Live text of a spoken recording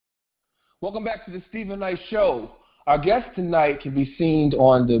Welcome back to the Stephen Knight Show. Our guest tonight can be seen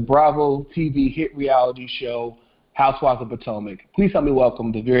on the BravoTv hit reality show, Housewives of Potomac. Please help me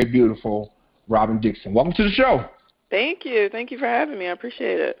welcome the very beautiful Robyn Dixon. Welcome to the show. Thank you. Thank you for having me. I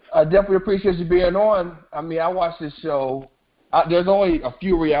appreciate it. I definitely appreciate you being on. I mean, I watch this show. There's only a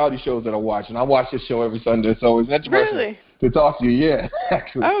few reality shows that I watch, and I watch this show every Sunday, so it's interesting Really? to talk to you. Yeah,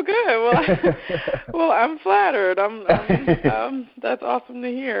 actually. Oh, good. Well, I'm flattered. That's awesome to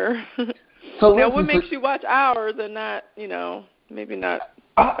hear. So now, what makes you watch ours and not, maybe not?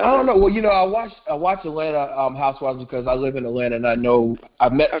 I don't know. Well, I watch Atlanta Housewives because I live in Atlanta, and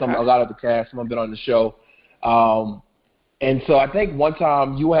I've met a lot of the cast. Some have been on the show, and so I think one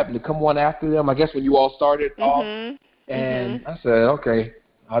time you happened to come on after them. I guess when you all started off, and I said, okay,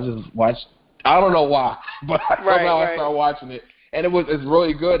 I'll just watch. I don't know why, but somehow I started watching it, and it's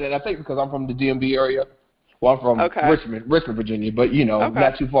really good. And I think because I'm from the DMV area, well, I'm from Richmond, Virginia, but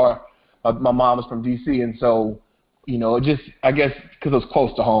not too far. My mom is from D.C., and so, I guess because it was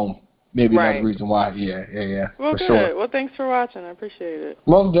close to home, maybe that's the reason why. Yeah. Well, good. Sure. Well, thanks for watching. I appreciate it.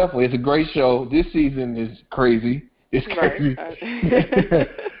 Most definitely. It's a great show. This season is crazy. It's crazy. Right.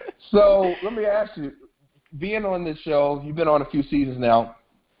 So let me ask you, being on this show, you've been on a few seasons now.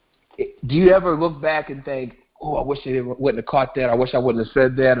 Do you ever look back and think, oh, I wish I wouldn't have caught that. I wish I wouldn't have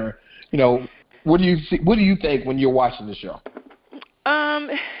said that. Or, what do you think when you're watching the show?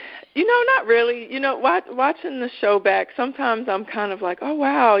 Not really. Watching the show back, sometimes I'm kind of like, oh,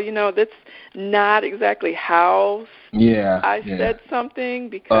 wow, that's not exactly how I said something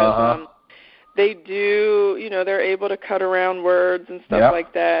because they do, they're able to cut around words and stuff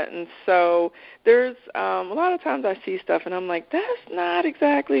like that. And so there's a lot of times I see stuff and I'm like, that's not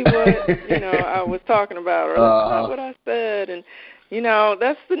exactly what, I was talking about, or that's not what I said. And,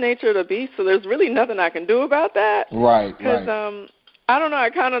 that's the nature of the beast. So there's really nothing I can do about that. Right. Because, I don't know, I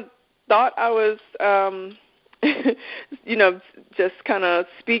kind of thought I was, just kind of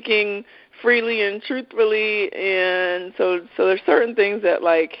speaking freely and truthfully, and so there's certain things that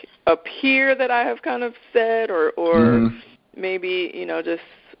like appear that I have kind of said or maybe just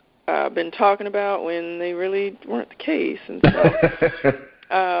been talking about when they really weren't the case, and so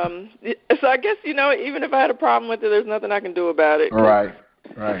so I guess even if I had a problem with it, there's nothing I can do about it. Right.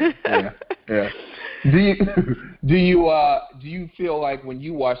 Yeah. Do you feel like when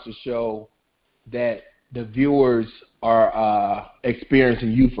you watch the show that the viewers are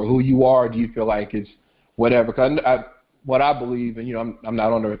experiencing you for who you are? Or do you feel like it's whatever? Because what I believe, and I'm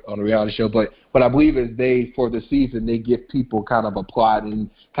not on a reality show, but what I believe is for the season, they give people kind of a plot and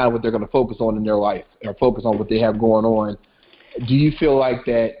kind of what they're going to focus on in their life or focus on what they have going on. Do you feel like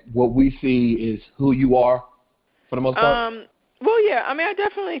that what we see is who you are for the most part? Well, yeah. I mean, I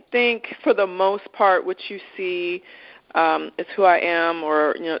definitely think for the most part what you see is who I am,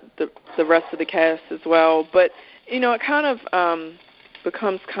 or the rest of the cast as well. But it kind of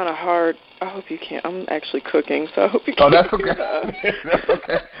becomes kind of hard. I hope you can't. I'm actually cooking, so I hope you can't. Oh, that's okay. That's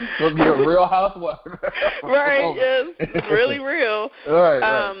okay. It'll be a real housewife. Right. Yes. It's really real. All right.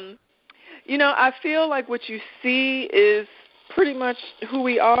 I feel like what you see is pretty much who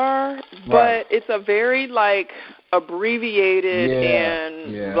we are, but it's a very abbreviated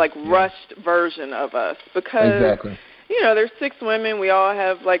and rushed version of us because there's 6 women, we all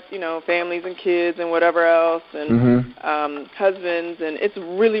have families and kids and whatever else and husbands, and it's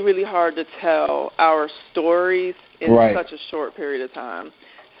really, really hard to tell our stories in such a short period of time.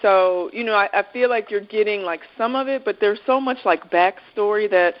 So I feel like you're getting some of it, but there's so much backstory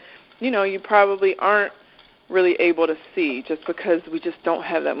that you probably aren't really able to see just because we just don't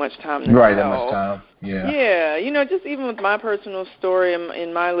have that much time to tell. That much time. Yeah, just even with my personal story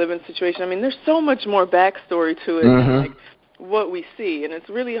in my living situation, I mean, there's so much more backstory to it than what we see, and it's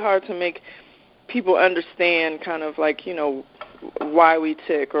really hard to make people understand kind of why we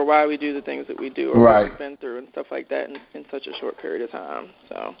tick or why we do the things that we do or what we've been through and stuff like that in such a short period of time.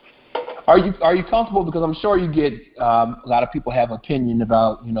 So, are you comfortable? Because I'm sure you get a lot of people have opinion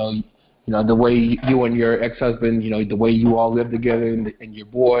about the way you and your ex-husband, the way you all live together, and your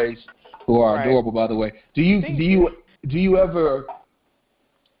boys, who are adorable, by the way. Do you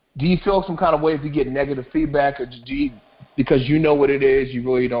feel some kind of way if you get negative feedback, or because you know what it is, you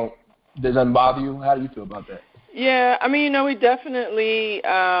really don't? Does that bother you? How do you feel about that? Yeah, I mean, we definitely.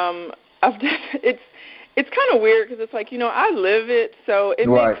 It's kind of weird because it's I live it, so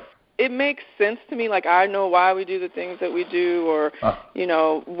it makes sense to me. I know why we do the things that we do, or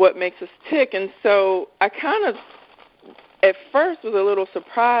what makes us tick. And so I kind of, at first, was a little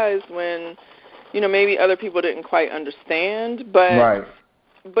surprised when, maybe other people didn't quite understand.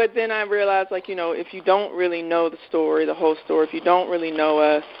 But then I realized, if you don't really know the story, the whole story, if you don't really know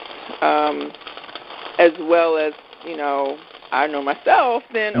us, as well as, you know, I know myself,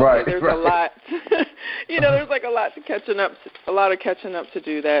 then okay, there's a lot, you know, there's like a lot of catching up to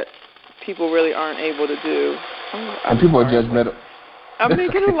do that people really aren't able to do. And people are judgmental. I'm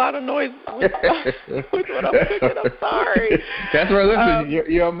making a lot of noise with what I'm cooking. I'm sorry. That's right. Listen,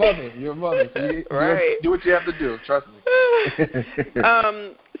 you're a mother. You're a mother. So right. Do what you have to do. Trust me.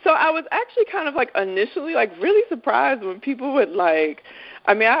 So I was actually kind of like initially like really surprised when people would like,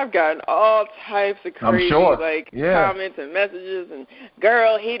 I mean, I've gotten all types of crazy comments and messages and,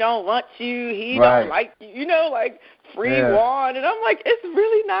 girl, he don't want you, he don't like you, you know, like free Juan. And I'm like, it's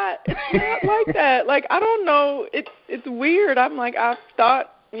really not, it's not like that. Like, I don't know, it's weird. I'm like, I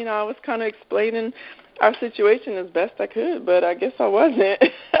thought, you know, I was kind of explaining our situation as best I could, but I guess I wasn't.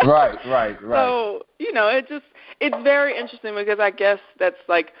 Right. So, you know, it's very interesting because I guess that's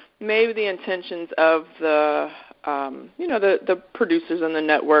like maybe the intentions of the, you know, the producers and the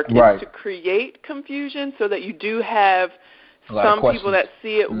network is to create confusion so that you do have some people that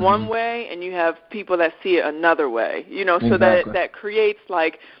see it one way and you have people that see it another way, you know, so that creates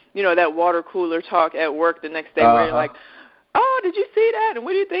like, you know, that water cooler talk at work the next day where you're like, oh, did you see that? And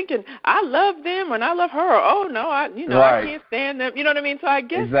what are you thinking? I love them and I love her. Oh, no, I can't stand them. You know what I mean? So I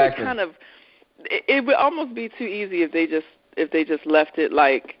guess it kind of, it would almost be too easy if they just left it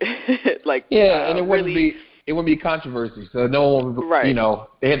like, and it wouldn't be controversy. So no one would, you know,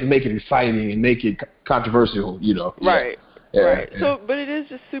 they had to make it exciting and make it controversial, you know. Right. So, but it is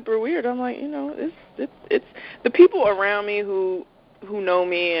just super weird. I'm like, you know, it's the people around me who know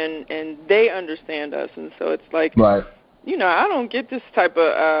me and they understand us, and so it's like, you know, I don't get this type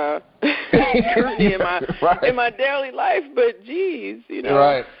of scrutiny in my daily life, but geez, you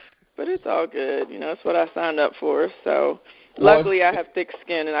know. But it's all good, you know. It's what I signed up for. So luckily, I have thick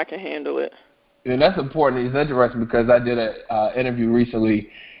skin and I can handle it. And that's important. It's interesting because I did an interview recently,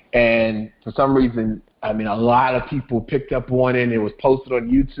 and for some reason, I mean, a lot of people picked up on it. And it was posted on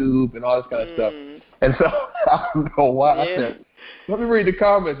YouTube and all this kind of stuff. And so I don't know why. I said, let me read the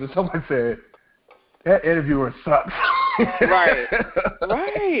comments, and someone said, that interviewer sucks. Right.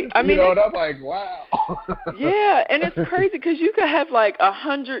 I mean, you know, and I'm like, wow. Yeah, and it's crazy because you could have like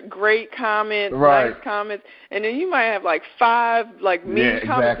 100 great comments, nice comments, and then you might have like 5 like mean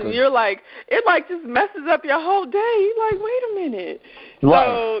comments, and you're like, it like just messes up your whole day. You're like, wait a minute.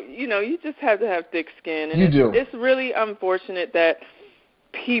 So, you know, you just have to have thick skin, and it's really unfortunate that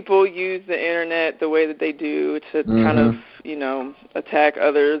people use the internet the way that they do to kind of, you know, attack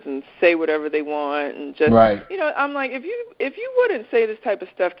others and say whatever they want and just, you know, I'm like, if you wouldn't say this type of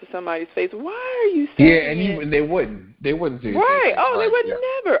stuff to somebody's face, why are you saying it? And they wouldn't say it. They would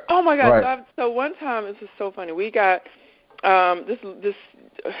never. Oh my God. So one time, this is so funny. We got this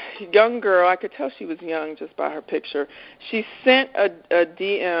young girl. I could tell she was young just by her picture. She sent a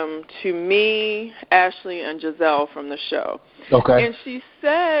DM to me, Ashley, and Giselle from the show. Okay. And she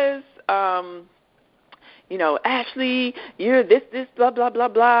says, you know, Ashley, you're this, blah, blah, blah,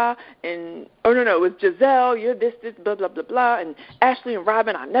 blah. And, it was Giselle, you're this, blah, blah, blah, blah. And Ashley and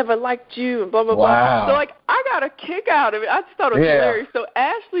Robyn, I never liked you, and blah, blah, blah. So, like, I got a kick out of it. I just thought it was hilarious. So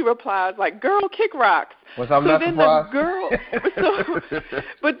Ashley replies, like, girl, kick rocks. I'm not surprised. The girl,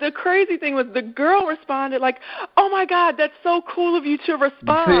 but the crazy thing was the girl responded like, oh, my God, that's so cool of you to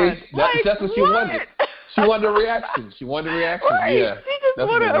respond. See, that's what she wanted. She wanted a reaction. Right. Yeah. She just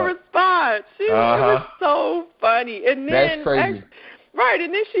wanted a response. It was so funny. And then, that's crazy.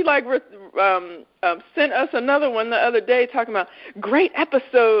 And then she like sent us another one the other day talking about great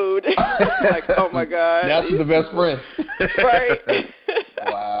episode. Like, oh my God. Now she's the best friend. Right.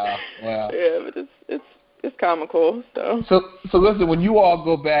 Wow. Yeah, but it's comical. So listen, when you all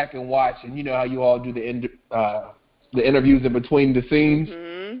go back and watch, and you know how you all do the interviews in between the scenes,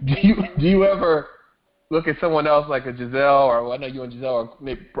 do you ever look at someone else like a Giselle, or I know you and Giselle are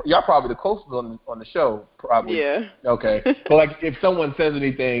maybe, y'all probably the closest on the show, probably. Yeah. Okay. But like, if someone says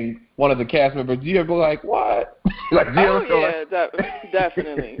anything, one of the cast members, do you ever like, what? Like,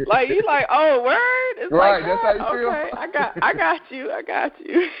 definitely. Like, you like, oh, word? It's right. Like, that's how you feel. Okay, I got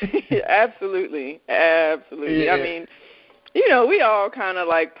you. Absolutely. Yeah. I mean, you know, we all kind of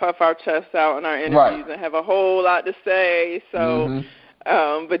like puff our chests out in our interviews and have a whole lot to say. So.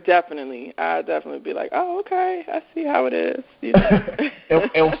 But definitely, I'd definitely be like, oh, okay, I see how it is. You know?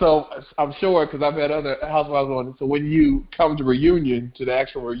 and so I'm sure, because I've had other housewives on, so when you come to the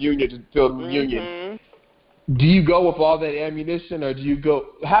actual reunion, to film the reunion, do you go with all that ammunition, or do you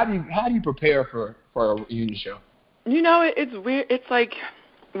go, how do you prepare for a reunion show? You know, it's weird. It's like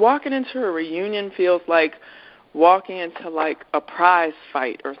walking into a reunion feels like walking into like a prize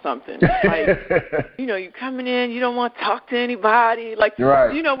fight or something. Like, you know, you coming in, you don't want to talk to anybody. Like, you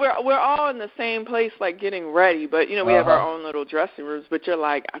know, we're all in the same place, like getting ready. But you know, we have our own little dressing rooms. But you're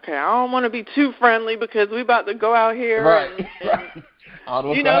like, okay, I don't want to be too friendly because we about to go out here. And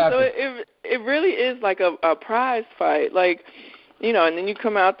you know, so it really is like a prize fight. Like, you know, and then you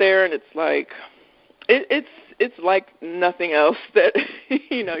come out there and it's like, it's like nothing else that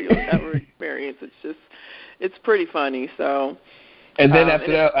you know you'll ever experience. It's pretty funny. So, and then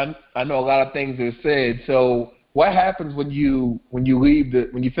after that, I know a lot of things are said. So, what happens when you leave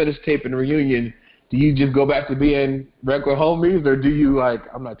when you finish taping the reunion? Do you just go back to being regular homies, or do you like,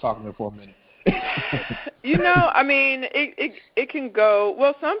 I'm not talking to her for a minute? You know, I mean, it can go.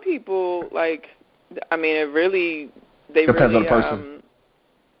 Well, some people like. I mean, it really depends on the person.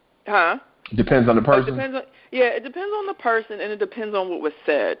 Depends on the person. It depends on the person, and it depends on what was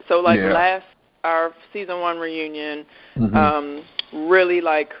said. So, like our season 1 reunion, really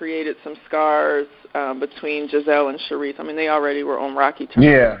like created some scars between Giselle and Charisse. I mean, they already were on rocky terms.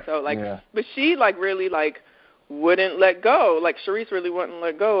 Yeah. So like, but she like really like wouldn't let go. Like Charisse really wouldn't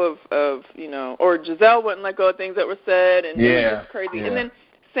let go of you know, or Giselle wouldn't let go of things that were said, and it was just crazy. Yeah. And then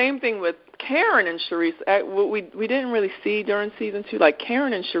same thing with Karen and Charisse. What we didn't really see during season 2, like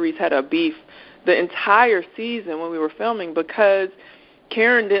Karen and Charisse had a beef the entire season when we were filming because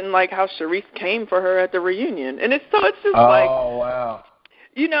Karen didn't like how Charisse came for her at the reunion. And it's just like, oh, wow.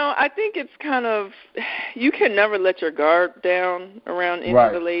 You know, I think it's kind of, you can never let your guard down around any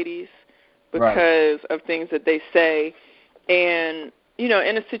of the ladies because of things that they say. And, you know,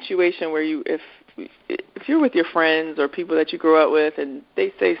 in a situation where if you're with your friends or people that you grew up with and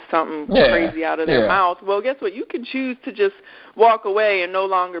they say something crazy out of their mouth, well, guess what? You can choose to just walk away and no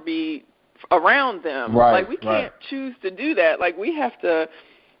longer be around them. Like, we can't choose to do that. Like, we have to,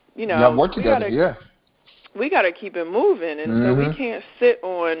 you know, work together, we got to keep it moving. And so we can't sit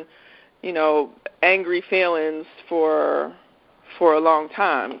on, you know, angry feelings for a long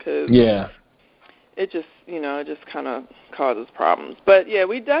time because it just, you know, it just kind of causes problems. But, yeah,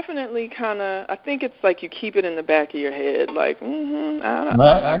 we definitely kind of, I think it's like you keep it in the back of your head, like,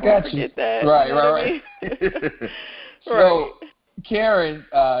 I got you. That. Right, you know right. So, Karen,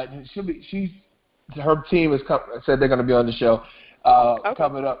 her team said they're going to be on the show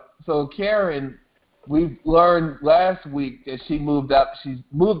coming up. So, Karen, we learned last week that she moved out. She's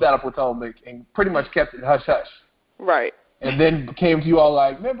moved out of Potomac and pretty much kept it hush hush. Right. And then came to you all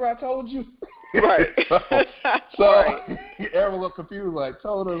like, remember I told you? Right. so everyone looked confused, like,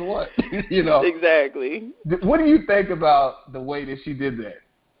 told us what? You know. Exactly. What do you think about the way that she did that?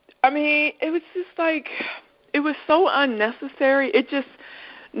 I mean, it was just like, it was so unnecessary. It just,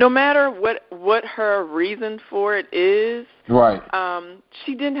 no matter what her reason for it is,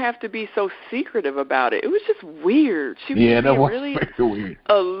 she didn't have to be so secretive about it. It was just weird. She was being really weird.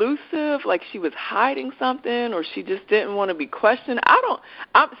 Elusive, like she was hiding something, or she just didn't want to be questioned.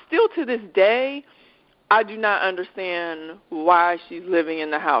 I'm still to this day, I do not understand why she's living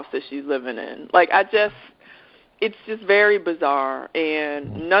in the house that she's living in. Like, it's just very bizarre,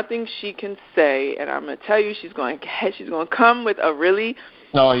 and nothing she can say. And I'm gonna tell you, she's going to come with a really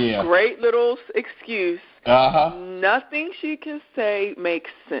great little excuse. Nothing she can say makes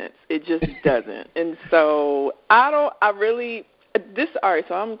sense. It just doesn't. And so all right,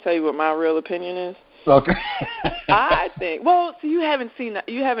 so I'm going to tell you what my real opinion is. Okay. I think, well, so you haven't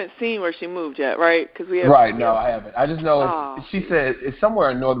seen where she moved yet, right? No, I haven't. I just know she said it's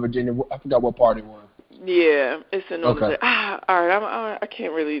somewhere in Northern Virginia. I forgot what part it was. Yeah, it's in Northern Virginia. All right, I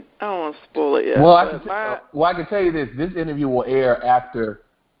can't really, I don't want to spoil it yet. Well, I can tell you this. This interview will air after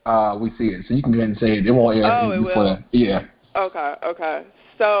we see it, so you can go ahead and say it. It won't air. Oh, it will? Yeah. Okay.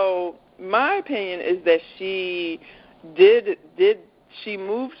 So my opinion is that she she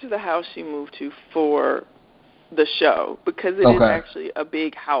moved to the house she moved to for the show because it is actually a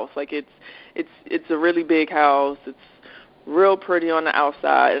big house. Like it's a really big house. It's real pretty on the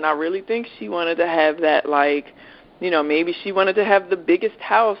outside, and I really think she wanted to have that, like, you know, maybe she wanted to have the biggest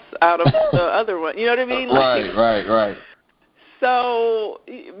house out of the other one. You know what I mean? Like, Right. So,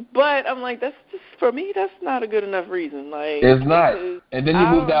 but I'm like, that's just, for me, that's not a good enough reason. Like, it's not. And then you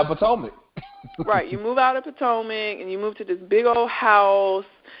moved out of Potomac. Right. You move out of Potomac, and you move to this big old house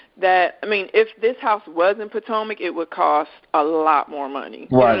that, I mean, if this house was in Potomac, it would cost a lot more money.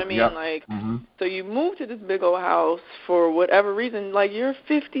 You know what I mean? Yep. Like, so you move to this big old house for whatever reason. Like, you're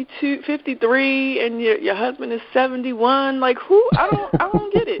 52, 53, and your husband is 71. Like, I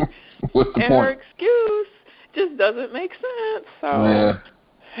don't get it. What's the point? Her excuse just doesn't make sense. So. Yeah.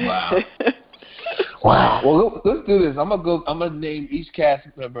 Wow. Wow. Well, let's do this. I'm gonna name each cast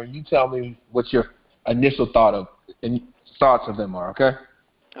member, and you tell me what your initial thoughts of them are, okay?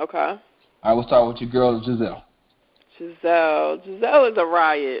 Okay. I will start with your girl, Giselle. Giselle is a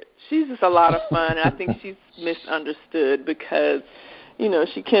riot. She's just a lot of fun, and I think she's misunderstood because,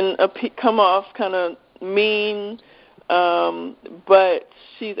 she can come off kind of mean, but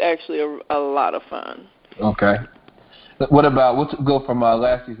she's actually a lot of fun. Okay. Let's go from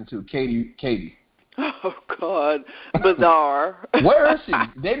last season to Katie. Oh, God. Bizarre. Where is she?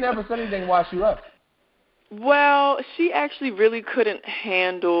 They never said anything while she left. Well, she actually really couldn't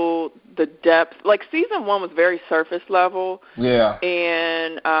handle the depth. Like, season 1 was very surface level. Yeah.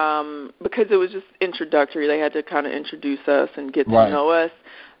 And because it was just introductory, they had to kind of introduce us and get to know us.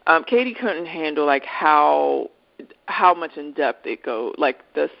 Katie couldn't handle, like, how much in depth it goes, like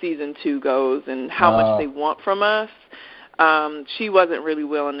the season 2 goes, and how much they want from us. She wasn't really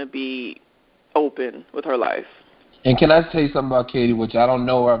willing to be open with her life. And can I tell you something about Katie, which I don't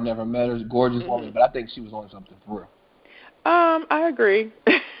know her, I've never met her, she's a gorgeous woman, but I think she was on something for real. I agree.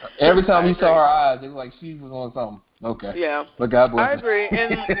 Every time you saw her eyes, it was like she was on something. Okay. Yeah. But God bless her. I agree.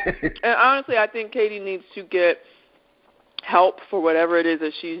 And honestly, I think Katie needs to get help for whatever it is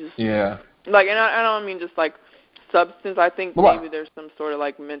that she's... Yeah. Like, and I don't mean just, like, substance. I think maybe there's some sort of,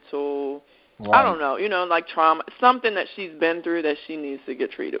 like, mental... Right. I don't know, like trauma, something that she's been through that she needs to get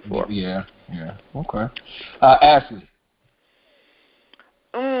treated for. Yeah. Okay. Ashley.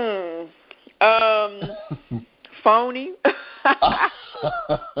 Phony.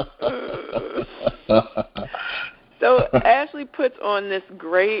 So Ashley puts on this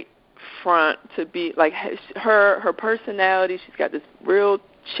great front to be, like, her personality. She's got this real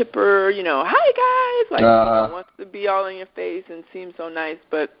chipper, hi guys, like, wants to be all in your face and seems so nice,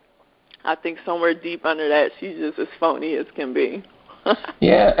 but I think somewhere deep under that, she's just as phony as can be.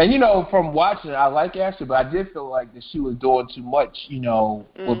 Yeah, and from watching it, I like Ashley, but I did feel like that she was doing too much,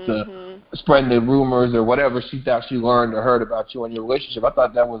 with the spreading the rumors or whatever she thought she learned or heard about you and your relationship. I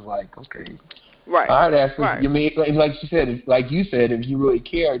thought that was like, okay. Right. All right, Ashley. Right. You mean, like she said, like you said, if you really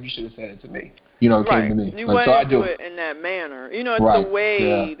cared, you should have said it to me. It came to me. You like, wouldn't do it in that manner. It's the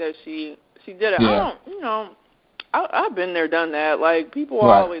way that she did it. Yeah. I've been there, done that. Like, people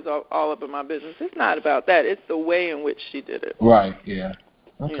are always all up in my business. It's not about that. It's the way in which she did it. Right, yeah.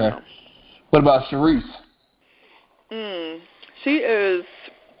 Okay. What about Sharice? She is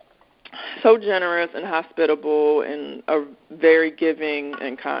so generous and hospitable and a very giving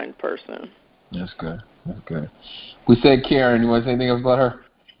and kind person. That's good. We said Karen. You want to say anything else about her?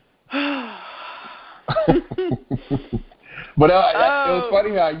 But it was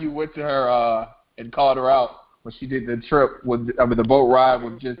funny how you went to her and called her out when she did the trip the boat ride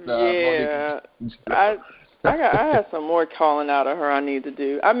with just I had some more calling out of her I need to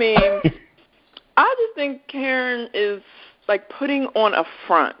do. I mean, I just think Karen is like putting on a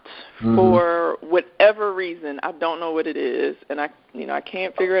front for whatever reason. I don't know what it is, and I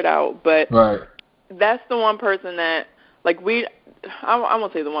can't figure it out. But that's the one person that I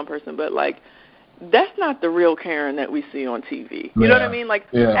won't say the one person, but like, that's not the real Karen that we see on TV. You know what I mean? Like,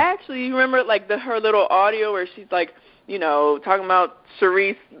 actually, you remember like her little audio where she's like, talking about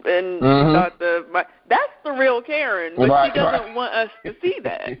Sharice and that's the real Karen, but she doesn't want us to see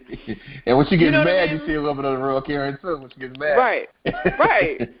that. And when she gets mad, you see a little bit of the real Karen too. When she gets mad, right.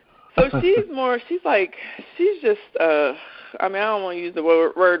 So she's just. I mean, I don't want to use the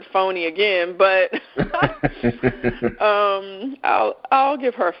word phony again, but I'll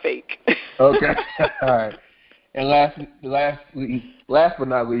give her fake. Okay, all right. And last but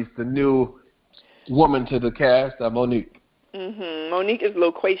not least, the new woman to the cast, Monique. Monique is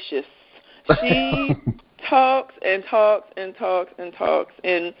loquacious. She talks and talks and talks and talks,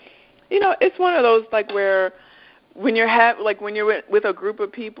 and it's one of those like where when you're with a group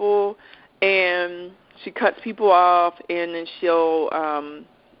of people and she cuts people off, and then she'll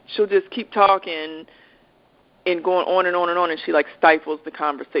just keep talking and going on and on and on, and she like stifles the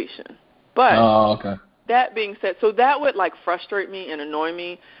conversation. But that being said, so that would like frustrate me and annoy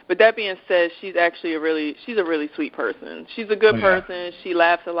me. But that being said, she's actually a really sweet person. She's a good person. She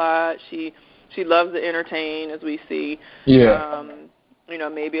laughs a lot. She loves to entertain, as we see. Yeah.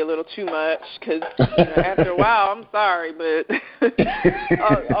 Maybe a little too much because after a while, I'm sorry, but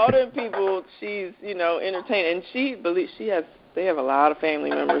all them people, she's entertaining, and she believes they have a lot of family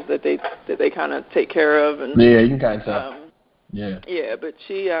members that they kind of take care of, and you can kind of tell. Yeah, but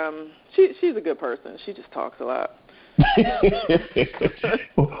she's a good person. She just talks a lot.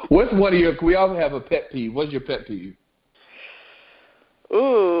 What's one of your? We all have a pet peeve. What's your pet peeve?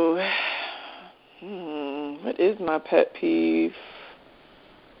 Ooh, what is my pet peeve?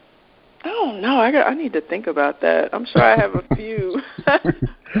 I don't know. I need to think about that. I'm sure I have a few.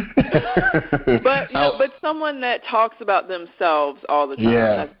 But someone that talks about themselves all the time,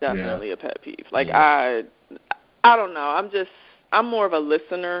 that's definitely a pet peeve. Like I don't know. I'm more of a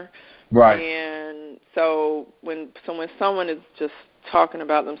listener. Right. And so when someone is just talking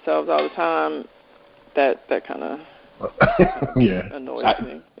about themselves all the time, that kind of annoys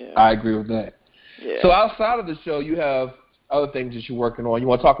me. Yeah. I agree with that. Yeah. So outside of the show, you have other things that you're working on. You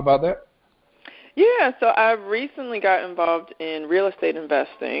want to talk about that? Yeah, so I've recently got involved in real estate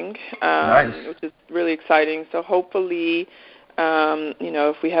investing, which is really exciting. So hopefully,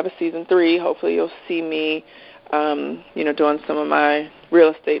 if we have a season 3, hopefully you'll see me, doing some of my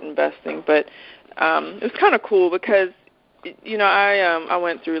real estate investing. But it was kind of cool because, I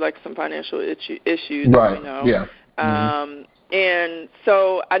went through like some financial issues, right. Yeah. And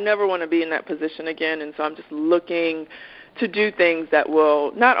so I never want to be in that position again. And so I'm just looking to do things that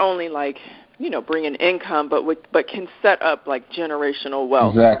will not only bring in income, but can set up like generational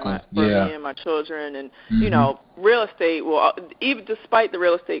wealth for me and my children. And, real estate will, even despite the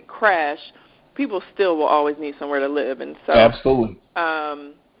real estate crash, people still will always need somewhere to live. And so, absolutely.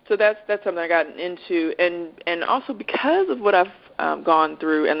 So that's something I got into. And also because of what I've gone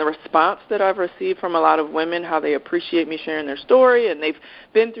through and the response that I've received from a lot of women, how they appreciate me sharing their story, and they've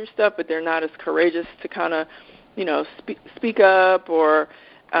been through stuff, but they're not as courageous to kind of, speak up. Or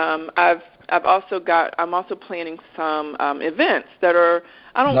I'm also planning some events that are,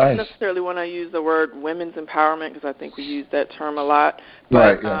 I don't necessarily want to use the word women's empowerment because I think we use that term a lot,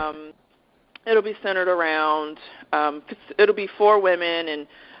 but it'll be centered around, it'll be for women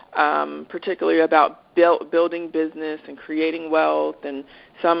and particularly about building business and creating wealth. And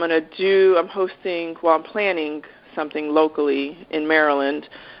so I'm planning something locally in Maryland.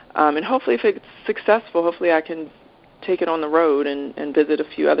 And hopefully if it's successful, hopefully I can take it on the road and visit a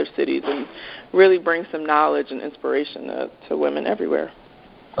few other cities and really bring some knowledge and inspiration to women everywhere.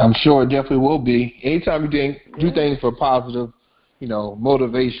 I'm sure it definitely will be. Anytime you do things for positive,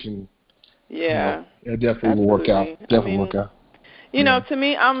 motivation, it definitely will work out. Work out. To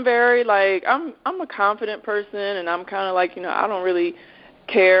me, I'm very I'm a confident person, and I'm kind of I don't really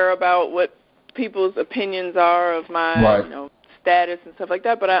care about what people's opinions are of my status and stuff like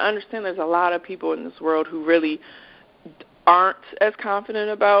that. But I understand there's a lot of people in this world who really aren't as confident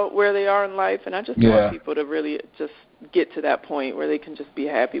about where they are in life, and I just want people to really just get to that point where they can just be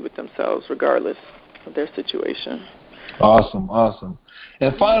happy with themselves regardless of their situation. Awesome.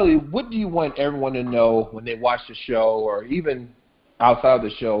 And finally, what do you want everyone to know when they watch the show, or even outside of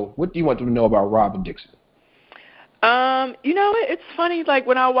the show? What do you want them to know about Robyn Dixon? It's funny,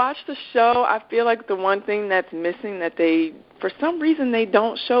 when I watch the show, I feel like the one thing that's missing that for some reason they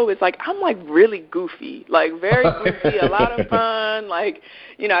don't show is I'm really goofy, very goofy, a lot of fun,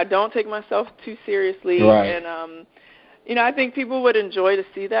 I don't take myself too seriously. Right. And I think people would enjoy to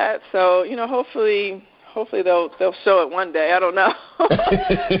see that. So, hopefully they'll show it one day. I don't know.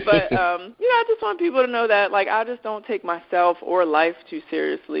 But, I just want people to know that, I just don't take myself or life too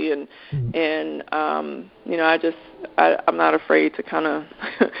seriously. And I'm not afraid to kind of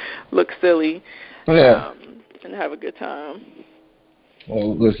look silly and have a good time.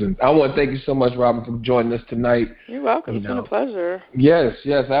 Well, listen, I want to thank you so much, Robyn, for joining us tonight. You're welcome. It's been a pleasure. Yes.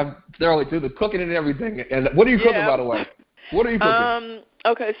 I'm thoroughly through the cooking and everything. And what are you cooking, by the way? What are you cooking?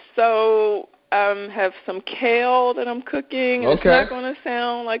 Okay, so have some kale that I'm cooking. Okay. It's not going to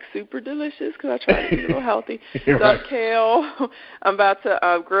sound super delicious because I try to be a little healthy. So kale. I'm about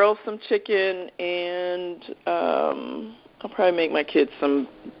to grill some chicken, and I'll probably make my kids some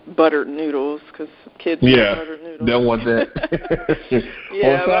buttered noodles because kids want buttered noodles. They'll want that. But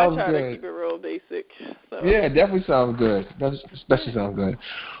I try to keep it real basic. So. Yeah, it definitely sounds good. Especially sounds good.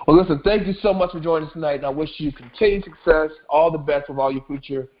 Well, listen, thank you so much for joining us tonight, and I wish you continued success, all the best with all your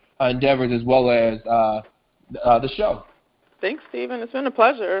future endeavors, as well as the show. Thanks, Stephen. It's been a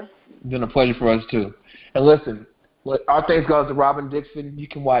pleasure. It's been a pleasure for us, too. And listen, our thanks goes to Robyn Dixon. You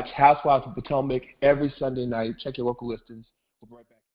can watch Housewives of Potomac every Sunday night. Check your local listings. We'll be right back.